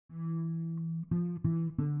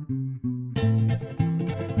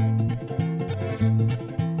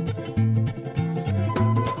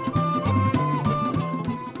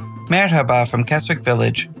Merhaba from Keswick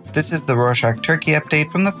Village. This is the Rorschach Turkey update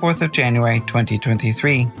from the 4th of January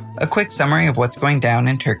 2023. A quick summary of what's going down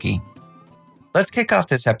in Turkey. Let's kick off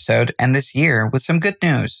this episode and this year with some good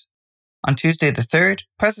news. On Tuesday the 3rd,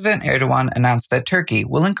 President Erdogan announced that Turkey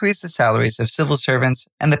will increase the salaries of civil servants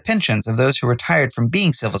and the pensions of those who retired from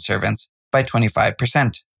being civil servants by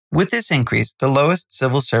 25%. With this increase, the lowest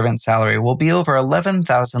civil servant salary will be over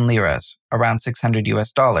 11,000 liras, around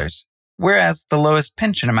 $600, whereas the lowest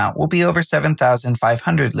pension amount will be over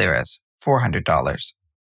 7,500 liras, $400.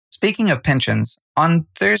 Speaking of pensions, on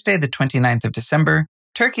Thursday the 29th of December,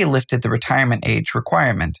 Turkey lifted the retirement age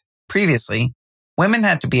requirement. Previously, women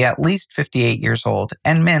had to be at least 58 years old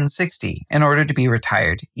and men 60 in order to be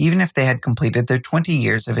retired, even if they had completed their 20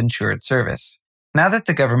 years of insured service. Now that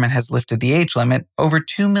the government has lifted the age limit, over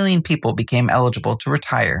 2 million people became eligible to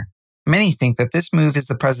retire. Many think that this move is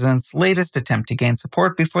the president's latest attempt to gain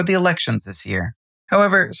support before the elections this year.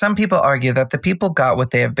 However, some people argue that the people got what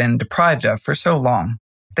they have been deprived of for so long.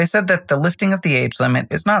 They said that the lifting of the age limit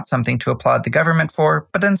is not something to applaud the government for,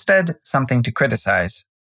 but instead something to criticize.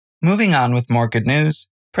 Moving on with more good news,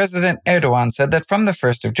 President Erdogan said that from the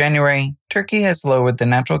 1st of January, Turkey has lowered the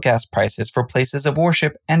natural gas prices for places of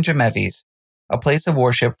worship and cemevis, a place of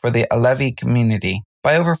worship for the Alevi community,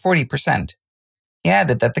 by over 40%. He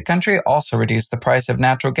added that the country also reduced the price of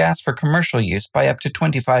natural gas for commercial use by up to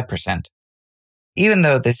 25%. Even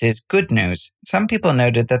though this is good news, some people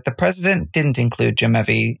noted that the president didn't include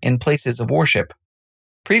cemevi in places of worship.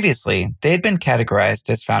 Previously, they had been categorized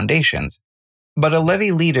as foundations, but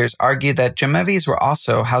Alevi leaders argued that cemevis were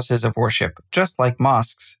also houses of worship, just like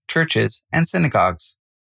mosques, churches, and synagogues.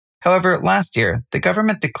 However, last year, the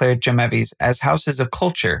government declared cemevis as houses of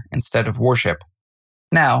culture instead of worship.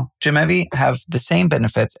 Now, cemevi have the same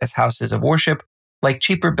benefits as houses of worship, like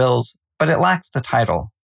cheaper bills, but it lacks the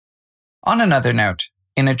title. On another note,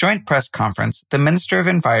 in a joint press conference, the Minister of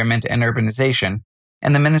Environment and Urbanization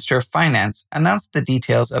and the Minister of Finance announced the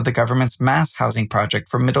details of the government's mass housing project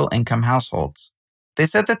for middle-income households. They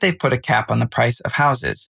said that they've put a cap on the price of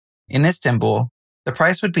houses. In Istanbul, the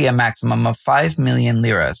price would be a maximum of 5 million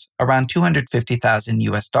liras, around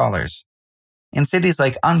 $250,000. In cities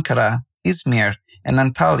like Ankara, Izmir, and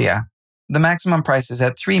Antalya, the maximum price is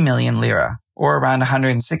at 3 million lira, or around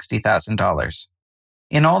 $160,000.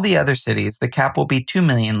 In all the other cities, the cap will be 2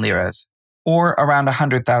 million liras, or around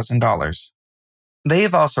 $100,000. They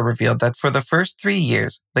have also revealed that for the first 3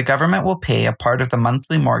 years, the government will pay a part of the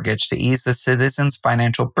monthly mortgage to ease the citizens'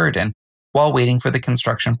 financial burden while waiting for the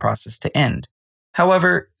construction process to end.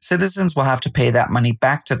 However, citizens will have to pay that money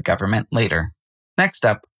back to the government later. Next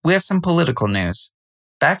up, we have some political news.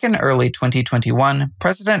 Back in early 2021,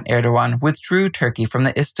 President Erdogan withdrew Turkey from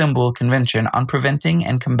the Istanbul Convention on Preventing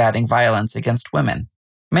and Combating Violence Against Women.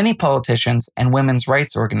 Many politicians and women's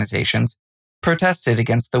rights organizations protested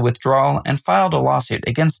against the withdrawal and filed a lawsuit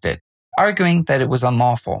against it, arguing that it was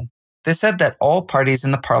unlawful. They said that all parties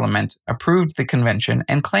in the parliament approved the convention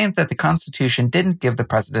and claimed that the constitution didn't give the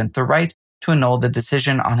president the right to annul the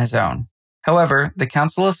decision on his own. However, the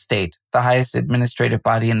Council of State, the highest administrative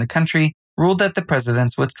body in the country, ruled that the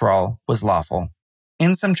president's withdrawal was lawful.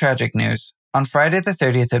 In some tragic news, on Friday the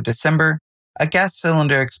 30th of December, a gas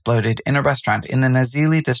cylinder exploded in a restaurant in the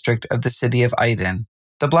Nazilli district of the city of Aydin.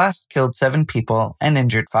 The blast killed 7 people and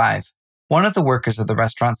injured 5. One of the workers of the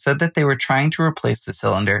restaurant said that they were trying to replace the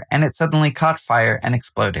cylinder and it suddenly caught fire and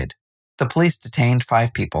exploded. The police detained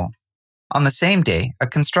 5 people. On the same day, a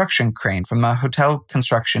construction crane from a hotel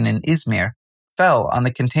construction in Izmir fell on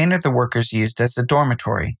the container the workers used as a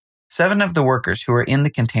dormitory. 7 of the workers who were in the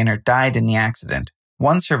container died in the accident.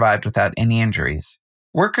 1 survived without any injuries.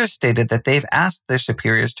 Workers stated that they've asked their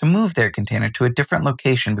superiors to move their container to a different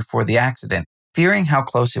location before the accident, fearing how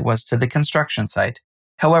close it was to the construction site.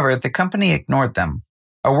 However, the company ignored them.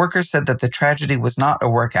 A worker said that the tragedy was not a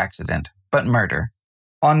work accident, but murder.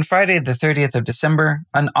 On Friday the 30th of December,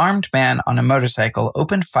 an armed man on a motorcycle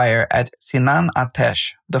opened fire at Sinan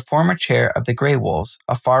Ateş, the former chair of the Grey Wolves,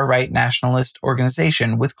 a far-right nationalist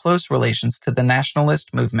organization with close relations to the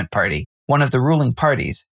Nationalist Movement Party, one of the ruling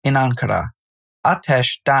parties, in Ankara.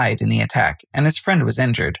 Ateş died in the attack, and his friend was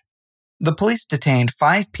injured. The police detained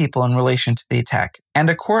 5 people in relation to the attack,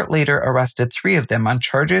 and a court later arrested 3 of them on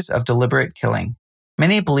charges of deliberate killing.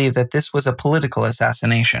 Many believe that this was a political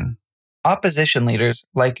assassination. Opposition leaders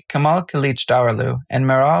like Kemal Kılıçdaroğlu and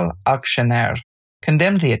Meral Akşener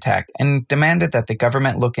condemned the attack and demanded that the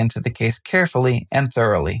government look into the case carefully and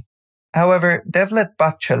thoroughly. However, Devlet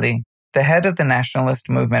Bahçeli, the head of the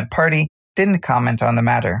Nationalist Movement Party, didn't comment on the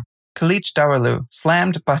matter. Kılıçdaroğlu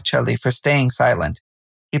slammed Bahçeli for staying silent.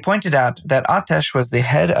 He pointed out that Ateş was the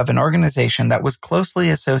head of an organization that was closely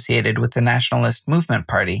associated with the Nationalist Movement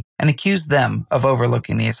Party and accused them of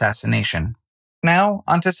overlooking the assassination. Now,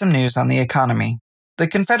 onto some news on the economy. The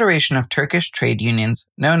Confederation of Turkish Trade Unions,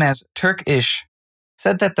 known as Turk-İş,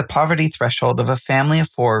 said that the poverty threshold of a family of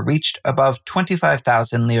four reached above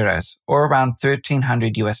 25,000 liras, or around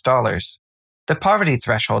 $1,300. The poverty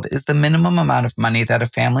threshold is the minimum amount of money that a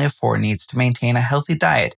family of four needs to maintain a healthy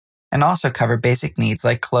diet and also cover basic needs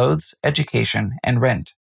like clothes, education, and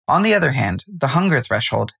rent. On the other hand, the hunger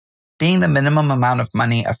threshold, being the minimum amount of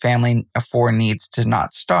money a family of four needs to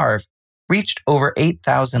not starve, reached over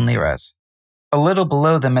 8,000 liras, a little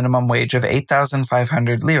below the minimum wage of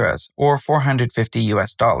 8,500 liras, or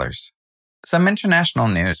 $450. Some international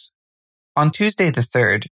news. On Tuesday the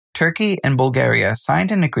 3rd, Turkey and Bulgaria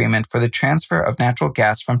signed an agreement for the transfer of natural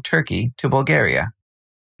gas from Turkey to Bulgaria.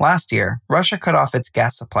 Last year, Russia cut off its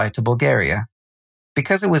gas supply to Bulgaria.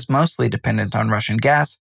 Because it was mostly dependent on Russian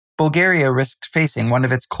gas, Bulgaria risked facing one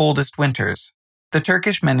of its coldest winters. The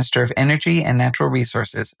Turkish Minister of Energy and Natural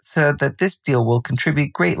Resources said that this deal will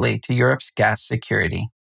contribute greatly to Europe's gas security.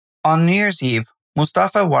 On New Year's Eve,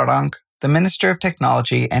 Mustafa Varank, the Minister of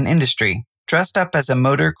Technology and Industry, dressed up as a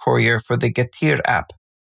motor courier for the Getir app,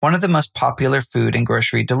 one of the most popular food and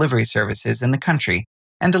grocery delivery services in the country,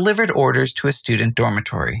 and delivered orders to a student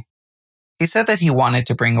dormitory. He said that he wanted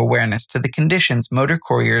to bring awareness to the conditions motor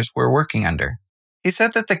couriers were working under. He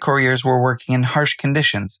said that the couriers were working in harsh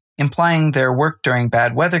conditions, implying their work during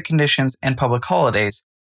bad weather conditions and public holidays,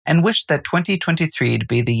 and wished that 2023 to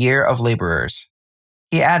be the year of laborers.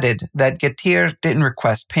 He added that Getir didn't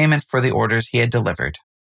request payment for the orders he had delivered.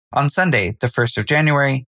 On Sunday, the 1st of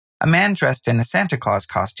January, a man dressed in a Santa Claus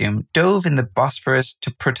costume dove in the Bosphorus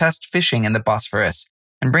to protest fishing in the Bosphorus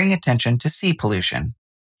and bring attention to sea pollution.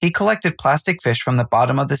 He collected plastic fish from the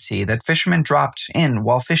bottom of the sea that fishermen dropped in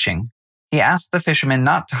while fishing. He asked the fishermen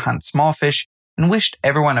not to hunt small fish and wished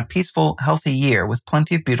everyone a peaceful, healthy year with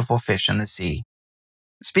plenty of beautiful fish in the sea.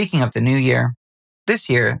 Speaking of the new year, this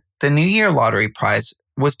year, the New Year lottery prize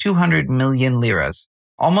was 200 million liras,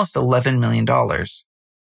 almost $11 million.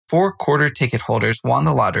 4 quarter ticket holders won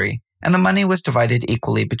the lottery, and the money was divided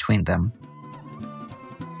equally between them.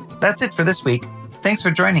 That's it for this week. Thanks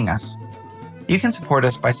for joining us. You can support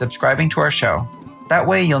us by subscribing to our show. That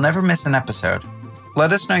way you'll never miss an episode.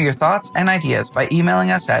 Let us know your thoughts and ideas by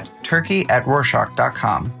emailing us at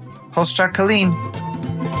turkey@rorschach.com. Hoşça kalın.